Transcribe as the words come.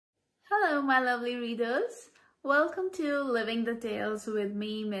my lovely readers. Welcome to Living the Tales with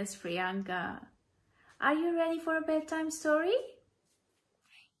me, Miss Priyanka. Are you ready for a bedtime story?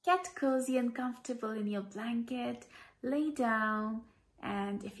 Get cozy and comfortable in your blanket, lay down,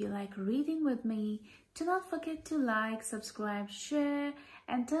 and if you like reading with me, do not forget to like, subscribe, share,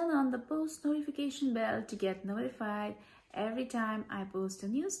 and turn on the post notification bell to get notified every time I post a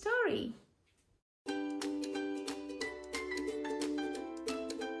new story.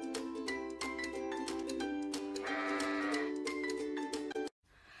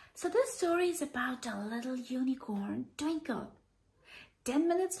 So this story is about a little unicorn, Twinkle. 10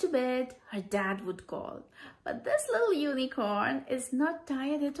 minutes to bed, her dad would call. But this little unicorn is not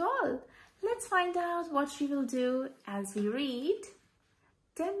tired at all. Let's find out what she will do as we read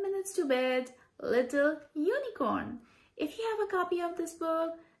 10 minutes to bed, Little Unicorn. If you have a copy of this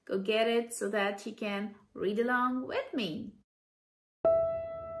book, go get it so that you can read along with me.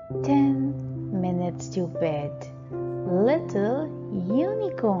 10 minutes to bed, Little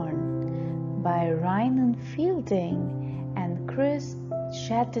Unicorn by Rhiannon Fielding and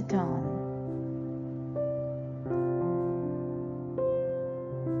Chatterton.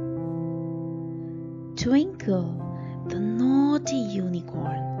 Twinkle, the naughty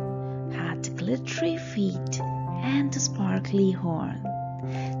unicorn, had glittery feet and a sparkly horn.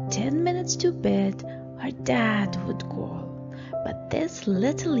 10 minutes to bed, her dad would call. But this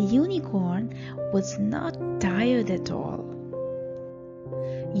little unicorn was not tired at all.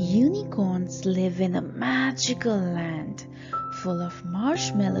 Unicorns live in a magical land full of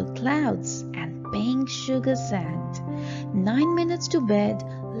marshmallow clouds and pink sugar sand. 9 minutes to bed,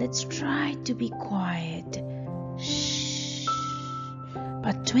 let's try to be quiet. Shh.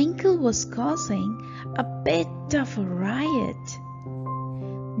 But Twinkle was causing a bit of a riot.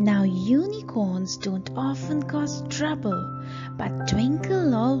 Now unicorns don't often cause trouble, but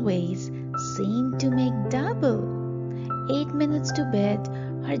Twinkle always seemed to make double. 8 minutes to bed,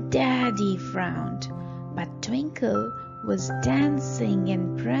 her daddy frowned, but Twinkle was dancing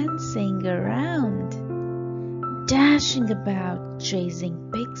and prancing around, dashing about,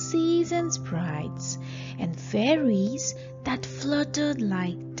 chasing pixies and sprites, and fairies that fluttered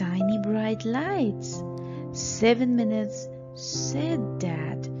like tiny bright lights. 7 minutes, said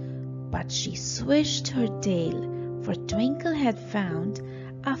Dad, but she swished her tail, for Twinkle had found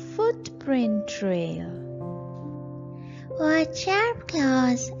a footprint trail. What sharp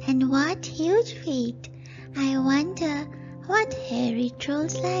claws and what huge feet! I wonder what hairy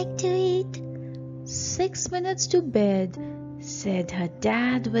trolls like to eat. 6 minutes to bed, said her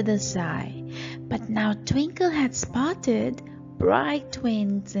dad with a sigh, but now Twinkle had spotted bright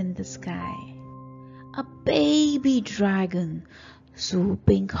wings in the sky. A baby dragon,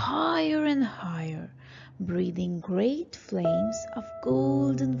 swooping higher and higher, breathing great flames of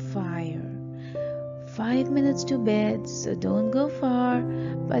golden fire. 5 minutes to bed, so don't go far,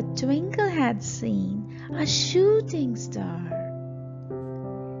 but Twinkle had seen a shooting star.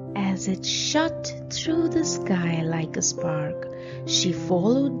 As it shot through the sky like a spark, she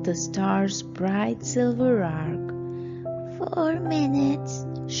followed the star's bright silver arc. 4 minutes,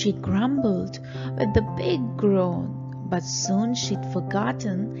 she grumbled with a big groan, but soon she'd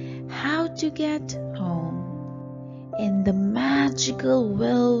forgotten how to get home. In the magical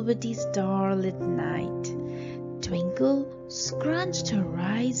velvety starlit night, Twinkle scrunched her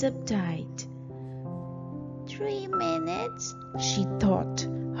eyes up tight. 3 minutes, she thought.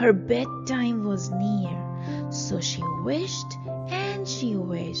 Her bedtime was near, so she wished, and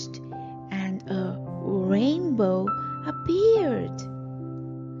a rainbow appeared.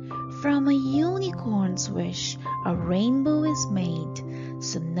 From a unicorn's wish, a rainbow is made,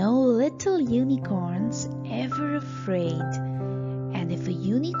 so no little unicorn's ever afraid. And if a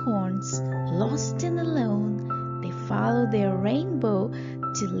unicorn's lost and alone, they follow their rainbow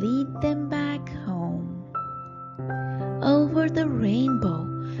to lead them back home. Over the rainbow,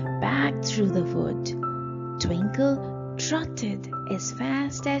 back through the wood, Twinkle trotted as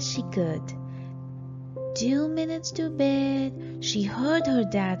fast as she could. 2 minutes to bed, she heard her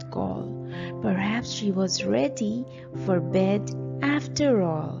dad call. Perhaps she was ready for bed after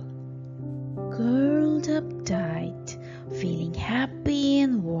all. Curled up tight, feeling happy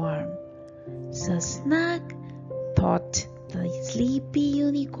and warm. So snug, thought the sleepy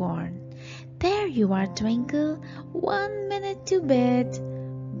unicorn. There you are, Twinkle, 1 minute to bed.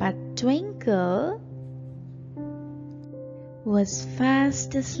 But Twinkle was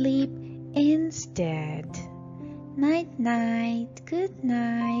fast asleep instead. Night night, good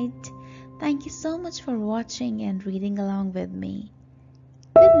night. Thank you so much for watching and reading along with me.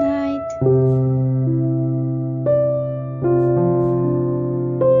 Good night.